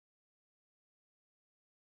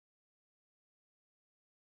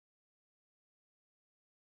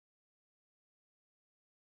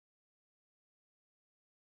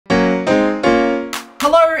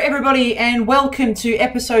everybody, and welcome to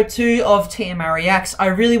episode 2 of TMA Reacts. I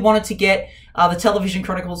really wanted to get the Television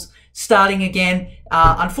Chronicles starting again.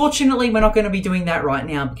 Unfortunately, we're not going to be doing that right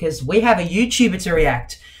now because we have a YouTuber to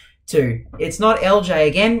react to. It's not LJ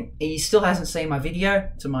again. He still hasn't seen my video,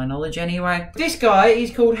 to my knowledge anyway. This guy is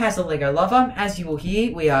called Hazza Lego Lover. As you will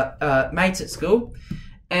hear, we are mates at school.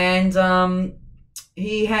 And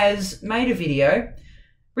he has made a video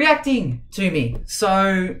reacting to me.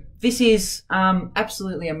 So this is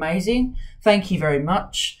absolutely amazing. Thank you very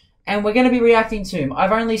much. And we're going to be reacting to him.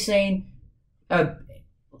 I've only seen a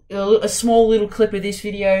small little clip of this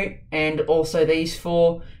video and also these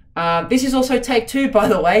four. This is also take 2, by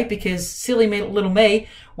the way, because silly little me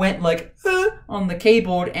went like on the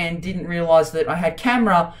keyboard and didn't realise that I had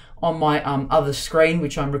camera on my other screen,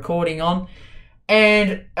 which I'm recording on,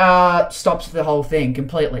 and stops the whole thing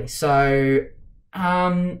completely. So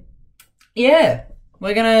yeah.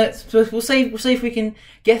 We'll see if we can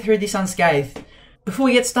get through this unscathed. Before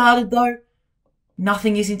we get started though,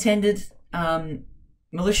 nothing is intended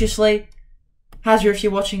maliciously. Hazza, if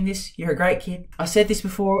you're watching this, you're a great kid. I said this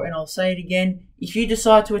before and I'll say it again. If you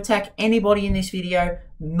decide to attack anybody in this video,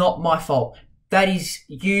 not my fault. That is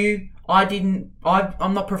you. I'm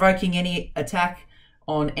not provoking any attack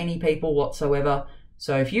on any people whatsoever.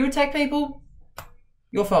 So if you attack people,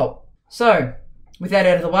 your fault. So, with that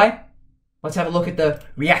out of the way, let's have a look at the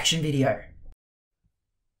reaction video.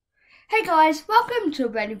 Hey guys, welcome to a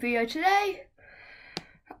brand new video today.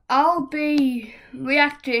 I'll be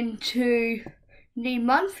reacting to the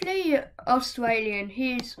monthly Australian.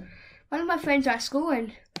 He's one of my friends at school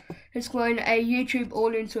and has grown a YouTube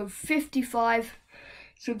audience of 55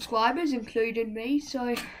 subscribers, including me.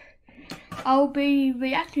 So I'll be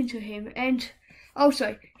reacting to him, and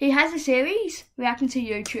also he has a series reacting to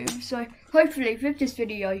YouTube. So hopefully with this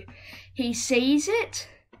video he sees it,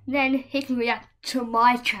 then he can react to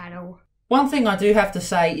my channel. One thing I do have to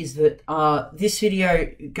say is that this video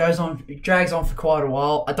drags on for quite a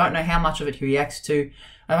while. I don't know how much of it he reacts to.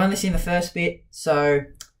 I've only seen the first bit, so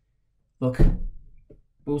look,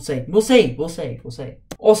 we'll see. We'll see.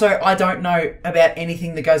 Also, I don't know about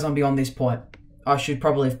anything that goes on beyond this point. I should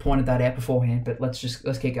probably have pointed that out beforehand, but let's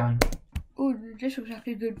keep going. Oh, this looks like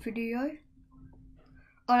a good video.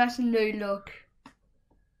 Oh, that's a new look.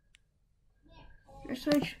 Let's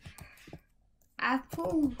search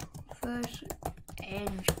Apple versus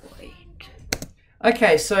Android.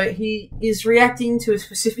 Okay, so he is reacting to a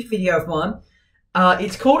specific video of mine.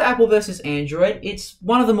 It's called Apple versus Android. It's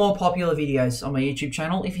one of the more popular videos on my YouTube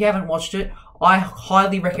channel. If you haven't watched it, I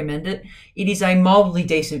highly recommend it. It is a mildly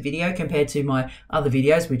decent video compared to my other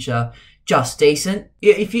videos, which are just decent.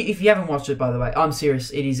 If you haven't watched it, by the way, I'm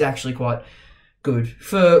serious. It is actually quite good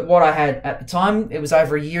for what I had at the time. It was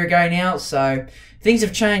over a year ago now, so things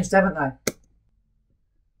have changed, haven't they?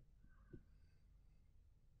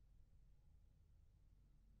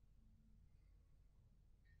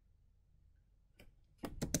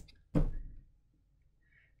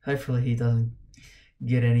 Hopefully he doesn't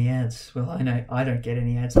get any ads. Well, I know I don't get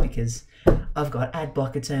any ads because I've got ad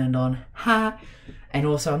blocker turned on. Ha! And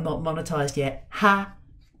also I'm not monetized yet. Ha!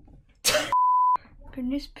 Can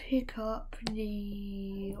this pick up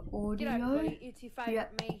the audio? G'day, it's your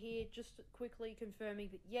favourite me here, just quickly confirming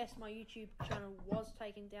that yes, my YouTube channel was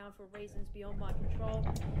taken down for reasons beyond my control.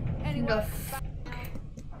 Anyway,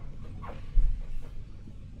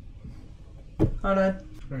 Hi, Dad.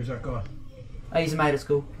 Who's that guy? Oh, he's a mate at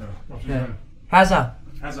school. No, what's his Yeah. name? Hazza.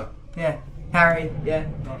 Hazza. Yeah. Harry. Yeah.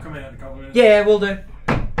 I'll come out in a couple of minutes. Yeah, we'll do.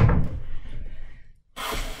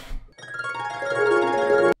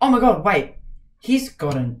 Oh my god, wait. He's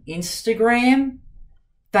got an Instagram?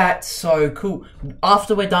 That's so cool.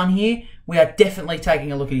 After we're done here, we are definitely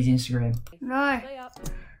taking a look at his Instagram. No.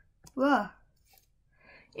 Well.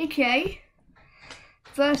 Okay.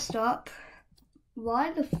 First up,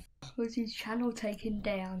 why the f was his channel taken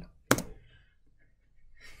down?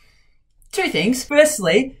 2 things.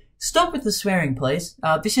 Firstly, stop with the swearing, please.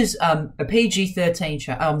 This is a PG-13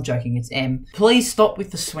 channel. I'm joking, it's M. Please stop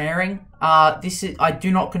with the swearing. I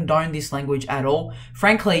do not condone this language at all.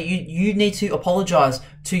 Frankly, you need to apologise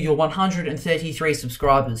to your 133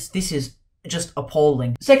 subscribers. This is just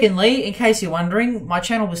appalling. Secondly, in case you're wondering, my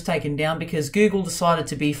channel was taken down because Google decided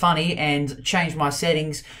to be funny and changed my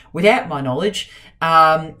settings without my knowledge.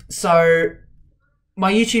 So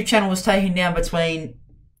my YouTube channel was taken down between,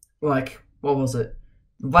 like, what was it?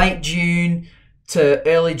 Late June to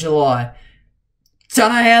early July. Don't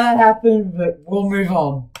know how that happened, but we'll move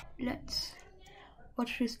on. Let's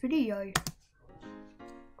watch this video.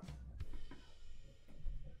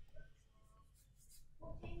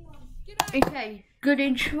 Okay, good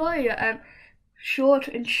intro. short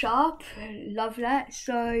and sharp. Love that.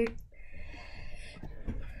 So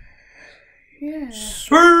yeah.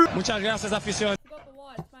 Muchas gracias, afición. Got the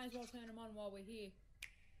lights, may as well turn them on while we're here.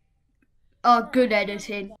 Oh, good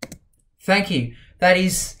editing. Thank you.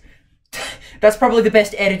 That's probably the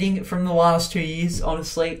best editing from the last 2 years,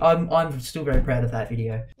 honestly. I'm still very proud of that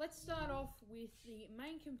video. Let's start off with the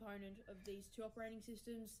main component of these two operating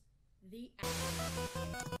systems, the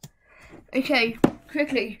app. Okay,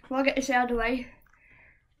 quickly, while I get this out of the way,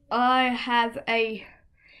 I have a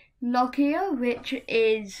Nokia, which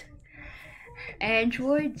is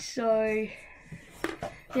Android, so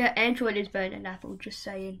yeah, Android is better than Apple, just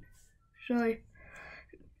saying. So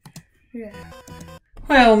yeah.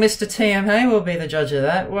 Well, Mr. TMA will be the judge of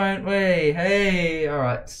that, won't we? Hey,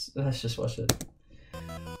 alright, let's just watch it.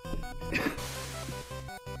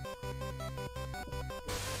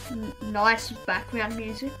 Nice background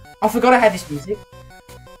music. I forgot I had this music.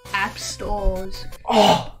 App stores.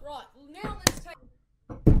 Oh! Right, well now let's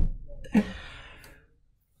take...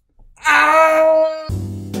 Ah!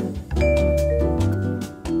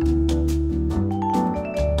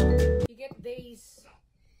 You get these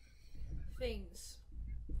things.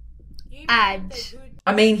 Ads.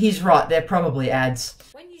 I mean, he's right, they're probably ads.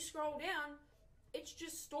 When you scroll down, it's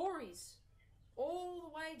just stories all the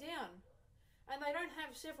way down. And they don't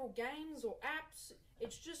have several games or apps,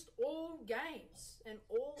 it's just all games and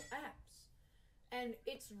all apps. And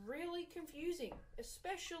it's really confusing,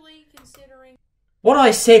 especially considering What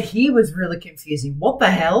I said here was really confusing. What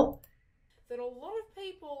the hell? that a lot of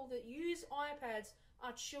people that use iPads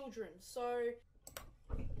are children, so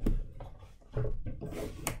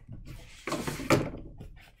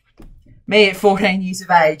Me at 14 years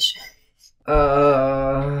of age.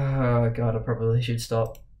 Oh god, I probably should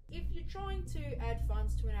stop. if you're trying to add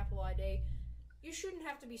funds to an Apple ID, you shouldn't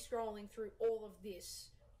have to be scrolling through all of this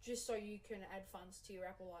just so you can add funds to your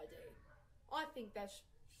Apple ID. I think that's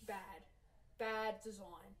bad. Bad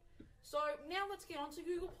design. So now let's get on to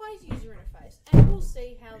Google Play's user interface and we'll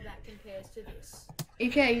see how that compares to this.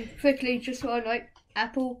 Okay, quickly, just so I know,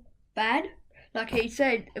 Apple bad. Like he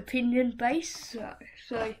said, opinion based.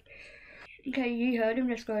 So okay, you heard him.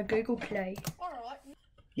 Let's go to Google Play. Alright,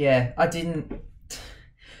 Yeah, I didn't...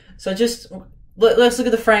 So just... Let's look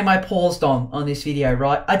at the frame I paused on this video,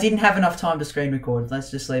 right? I didn't have enough time to screen record. Let's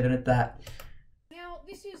just leave it at that. now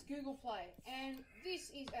this is Google Play and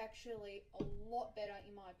this is actually a lot better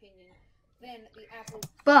in my opinion than the Apple.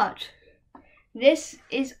 But this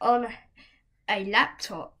is on a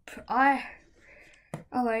laptop. Oh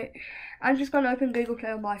wait, I'm just gonna open Google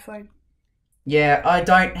Play on my phone. Yeah, I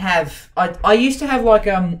don't have... I used to have like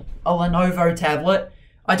a Lenovo tablet.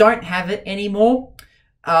 I don't have it anymore.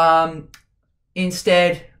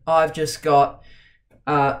 Instead, I've just got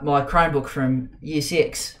my Chromebook from Year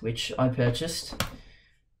 6, which I purchased.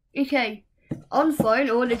 Okay, on phone,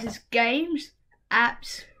 all this is games,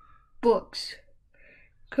 apps, books.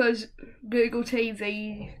 Because Google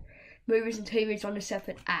TV, movies and TV is on a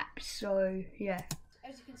separate app, so yeah.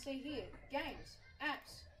 As you can see here, games,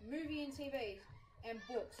 apps, movie and TVs, and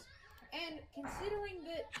books. And considering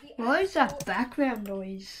that the What is that App Store- background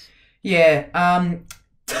noise? Yeah,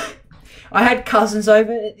 I had cousins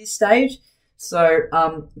over at this stage, so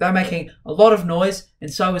they're making a lot of noise,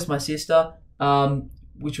 and so was my sister,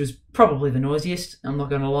 which was probably the noisiest. I'm not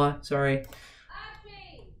gonna lie. Sorry.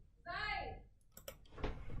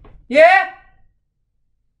 Yeah.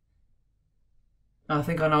 I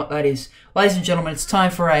think I know what that is. Ladies and gentlemen, it's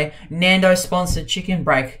time for a Nando-sponsored chicken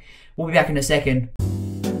break. We'll be back in a second.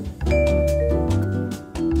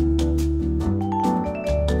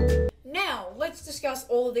 Now, let's discuss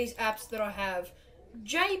all of these apps that I have.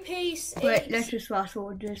 JP says... Wait, let's just fast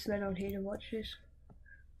forward this, then I'm here to watch this.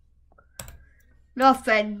 No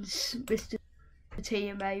offense, Mr.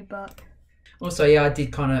 TMA, but... Also, yeah, I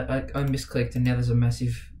did kind of... I misclicked and now there's a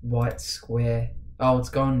massive white square. Oh, it's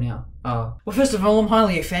gone now. Oh. Well, first of all, I'm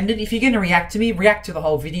highly offended. If you're going to react to me, react to the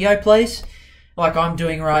whole video, please. Like I'm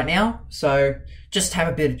doing right now. So, just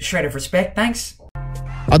have a shred of respect, thanks.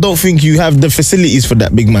 I don't think you have the facilities for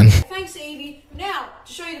that, big man. Thanks, Evie. Now,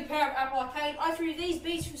 to show you the power of Apple Arcade, I threw these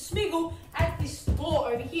beats from Smiggle at this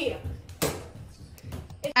store over here.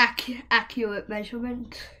 Accurate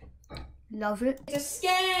measurement. Love it. It's a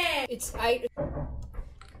scam! It's 8...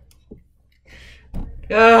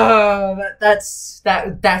 Oh, that's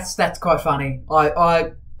quite funny.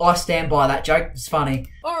 I stand by that joke. It's funny.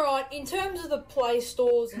 Alright, in terms of the Play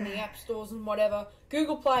stores and the App stores and whatever,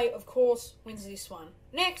 Google Play, of course, wins this one.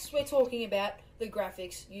 Next, we're talking about the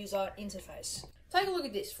graphics user interface. Take a look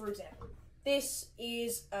at this, for example. This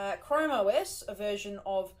is Chrome OS, a version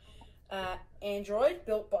of Android,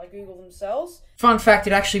 built by Google themselves. Fun fact,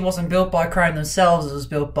 it actually wasn't built by Chrome themselves, it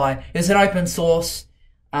was an open source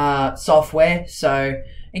software, so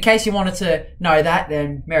in case you wanted to know that,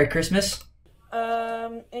 then Merry Christmas.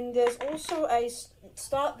 And there's also a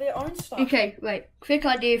start their own stuff. Okay, wait. Quick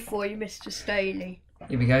idea for you, Mr. Staley.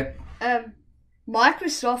 Here we go.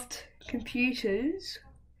 Microsoft computers,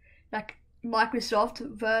 like Microsoft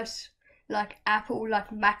versus like Apple, like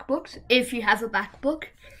MacBooks, if you have a MacBook,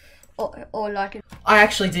 or like I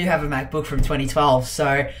actually do have a MacBook from 2012,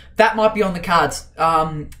 so that might be on the cards.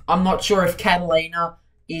 I'm not sure if Catalina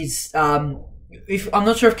is I'm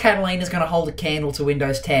not sure if Catalina's going to hold a candle to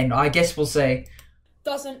Windows 10. I guess we'll see.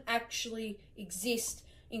 Doesn't actually exist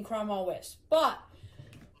in Chrome OS, but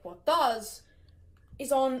what does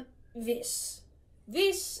is on this.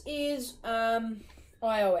 This is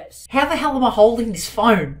iOS. How the hell am I holding this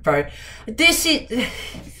phone, bro? This is.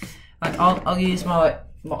 I'll use my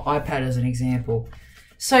iPad as an example.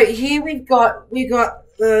 So here we've got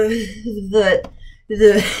the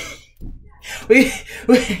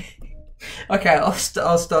okay.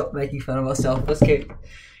 I'll stop making fun of myself. Let's keep.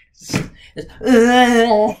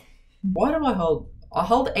 Why do I hold? I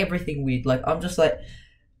hold everything weird. Like I'm just like.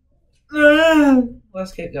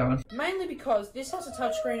 Let's keep going. Mainly because this has a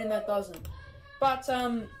touchscreen and that doesn't. But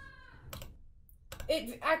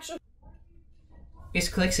it actually. This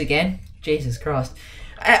clicks again. Jesus Christ.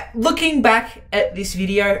 Looking back at this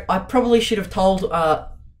video, I probably should have told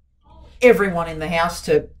everyone in the house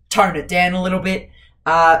to tone it down a little bit.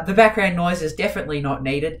 The background noise is definitely not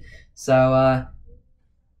needed. So,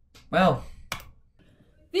 well.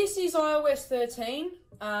 This is iOS 13.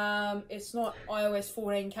 It's not iOS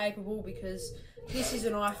 14 capable because this is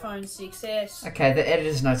an iPhone 6S. Okay, the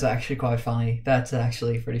editor's notes are actually quite funny. That's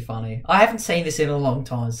actually pretty funny. I haven't seen this in a long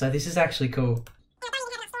time, so this is actually cool.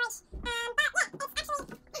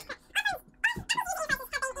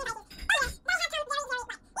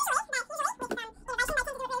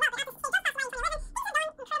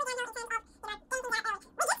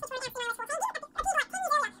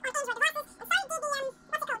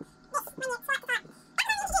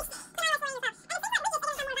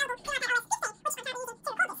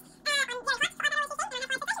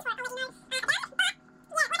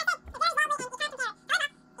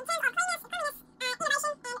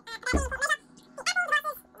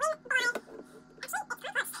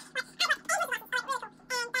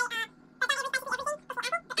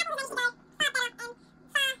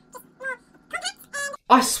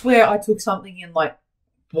 I swear I took something in like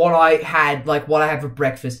what I had for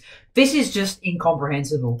breakfast. This is just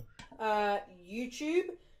incomprehensible. YouTube,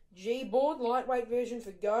 Gboard, lightweight version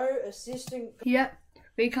for Go, assistant. Yep,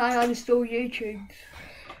 we can't uninstall YouTube,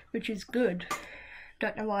 which is good.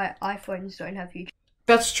 Don't know why iPhones don't have YouTube.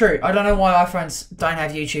 That's true. I don't know why iPhones don't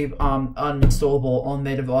have YouTube uninstallable on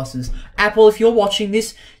their devices. Apple, if you're watching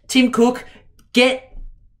this, Tim Cook,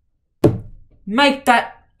 make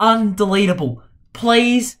that undeletable.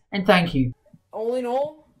 Please and thank you. All in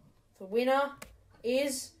all, the winner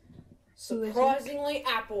is surprisingly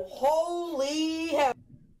Apple. Holy hell.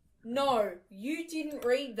 No, you didn't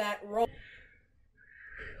read that wrong.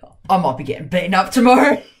 I might be getting beaten up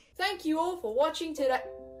tomorrow. Thank you all for watching today.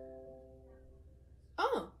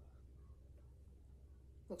 Oh.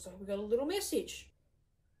 Looks like we got a little message.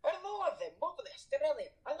 Hello there, marvelous,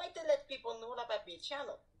 brilliant. I'd like to let people know about my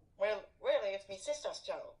channel. Well, really, it's my sister's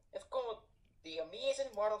channel. It's called The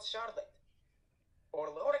Amazing World Charlotte. Or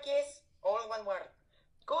lowercase, all one word.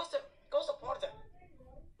 Go support her.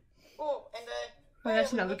 Oh, and Oh,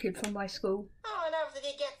 that's another kid from my school. oh, and after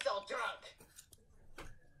they get so drunk.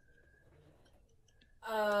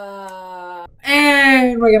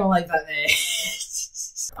 And we're gonna leave that there.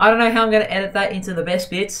 I don't know how I'm gonna edit that into the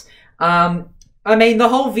best bits. I mean, the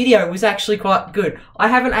whole video was actually quite good. I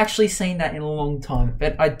haven't actually seen that in a long time,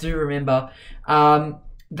 but I do remember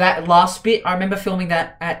that last bit. I remember filming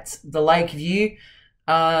that at the Lake View,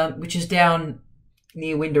 which is down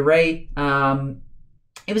near Windaree.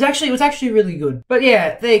 It was actually really good. But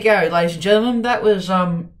yeah, there you go, ladies and gentlemen. That was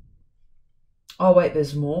oh wait,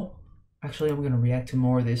 there's more. Actually, I'm gonna react to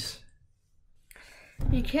more of this.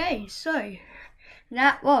 Okay, so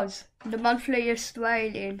that was the monthly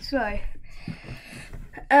Australian. So,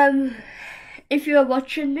 if you're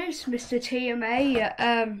watching this, Mr.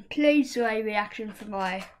 TMA, please do a reaction for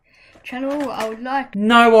my channel. I would like.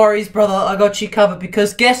 No worries, brother. I got you covered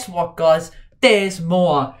because guess what, guys? There's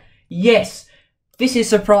more. Yes, this is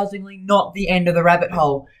surprisingly not the end of the rabbit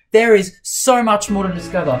hole. There is so much more to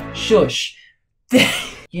discover. Shush.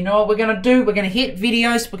 You know what we're gonna do? We're gonna hit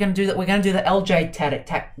videos. We're gonna do that. We're gonna do the LJ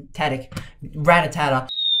Tatic Ratatatter.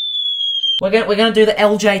 We're gonna do the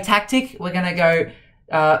LJ tactic. We're gonna go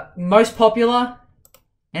most popular,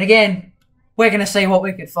 and again, we're gonna see what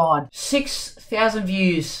we can find. 6,000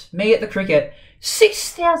 views. Me at the cricket.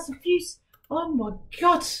 6,000 views. Oh my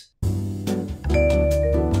god.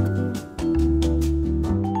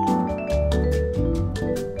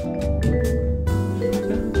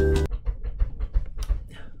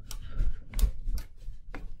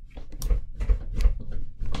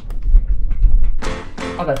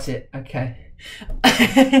 Oh, that's it. Okay.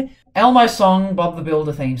 Elmo song, Bob the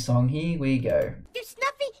Builder theme song. Here we go. Do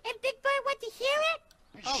Snuffy and Big Bird want to hear it?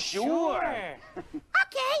 Oh, sure. Okay.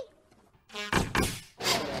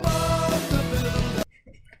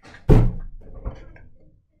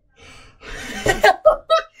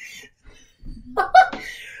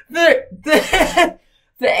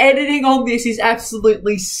 The editing on this is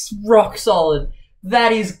absolutely rock solid.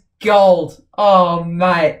 That is gold. Oh,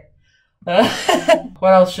 mate.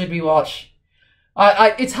 What else should we watch?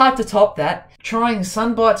 It's hard to top that. Trying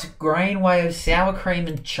Sunbite's grain way of sour cream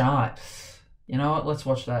and chives. You know what? Let's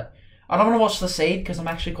watch that. I don't want to watch the seed because I'm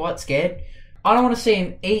actually quite scared. I don't want to see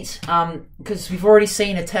him eat because we've already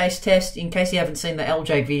seen a taste test in case you haven't seen the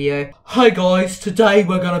LJ video. Hey guys, today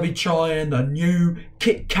we're going to be trying the new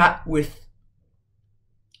Kit Kat with...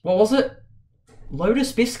 What was it?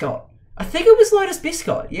 Lotus Biscuit. I think it was Lotus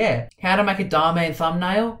Biscuit, yeah. How to make a Darman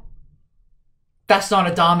thumbnail? That's not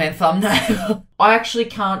a Darman thumbnail. I actually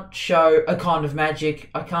can't show A Kind of Magic.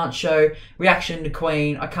 I can't show Reaction to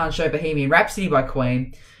Queen. I can't show Bohemian Rhapsody by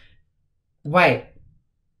Queen. Wait.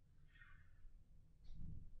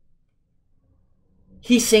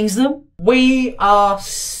 He sings them? We are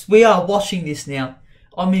watching this now.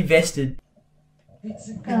 I'm invested. It's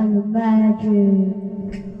a kind of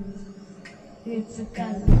magic. It's a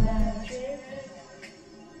kind of magic.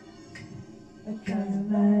 A kind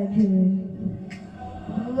of magic.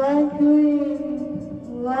 One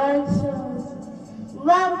dream, one soul,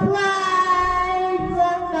 one pride,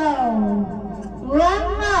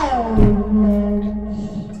 one moment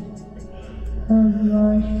of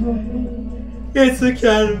yours for me. It's a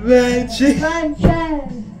kind of magic. One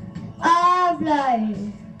chance of life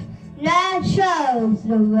that shows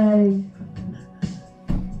the way.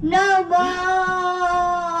 No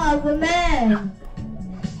more of a man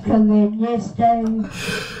coming this day.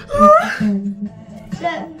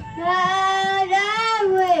 I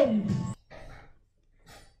win.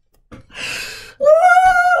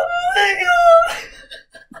 Oh my god!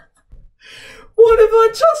 What have I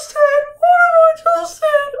just heard? What have I just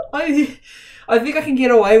heard? I think I can get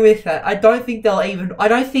away with that. I don't think they'll even. I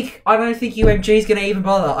don't think UMG's gonna even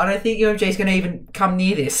bother. I don't think UMG's gonna even come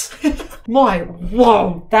near this.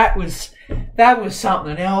 Whoa! That was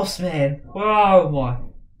something else, man. Oh my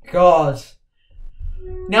god!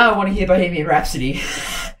 Now I want to hear Bohemian Rhapsody.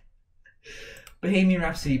 Bohemian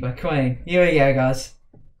Rhapsody by Queen. Here we go, guys.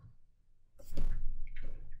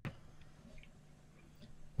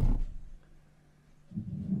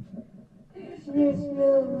 Is this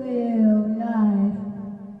the real life?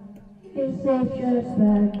 Is it just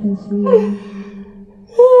fantasy?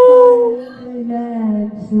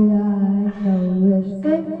 Confidence I know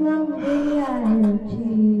escape from reality.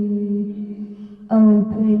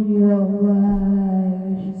 Open your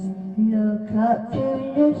eyes, look up to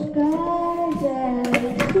the sky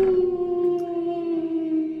and see.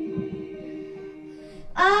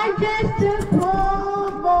 I'm just a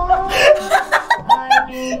poor boy. I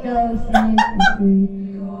need no sympathy.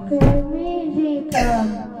 Come easy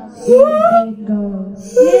come, easy go.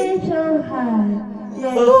 Little high,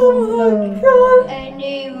 little low.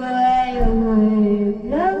 Anyway we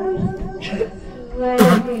blows,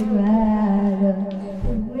 really matter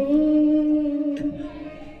to me,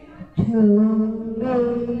 to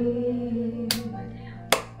me.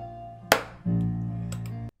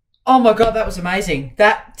 Oh my god, that was amazing.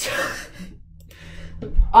 That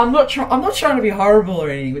I'm not trying to be horrible or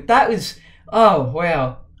anything, but that was, oh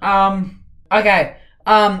wow. Okay.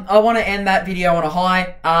 I want to end that video on a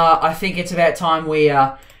high. I think it's about time we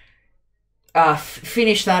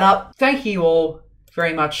finish that up. Thank you all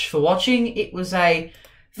very much for watching. It was a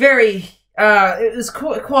very it was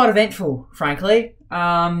quite eventful, frankly.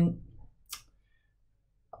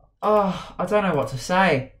 Oh, I don't know what to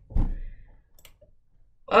say.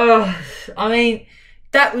 I mean,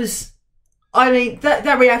 that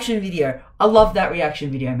reaction video. I love that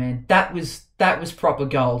reaction video, man. That was proper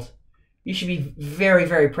gold. You should be very,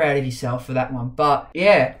 very proud of yourself for that one. But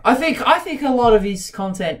yeah, I think a lot of his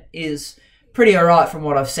content is pretty alright from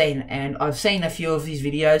what I've seen, and I've seen a few of his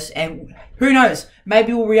videos, and who knows,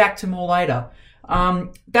 maybe we'll react to more later.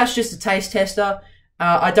 That's just a taste tester.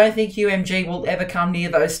 I don't think UMG will ever come near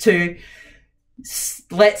those two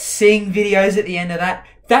let's sing videos at the end of that.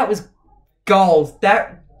 That was gold.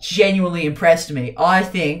 That genuinely impressed me. I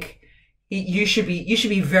think you should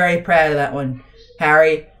be very proud of that one,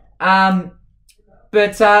 Harry.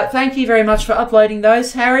 But thank you very much for uploading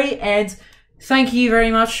those, Harry, and thank you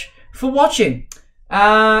very much for watching.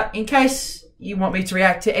 In case you want me to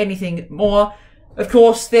react to anything more, of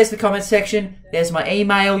course, there's the comment section. There's my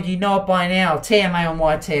email. You know it by now,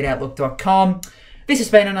 tmaonYT@outlook.com. This has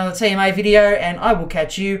been another TMA video, and I will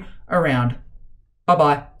catch you around.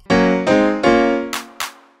 Bye-bye.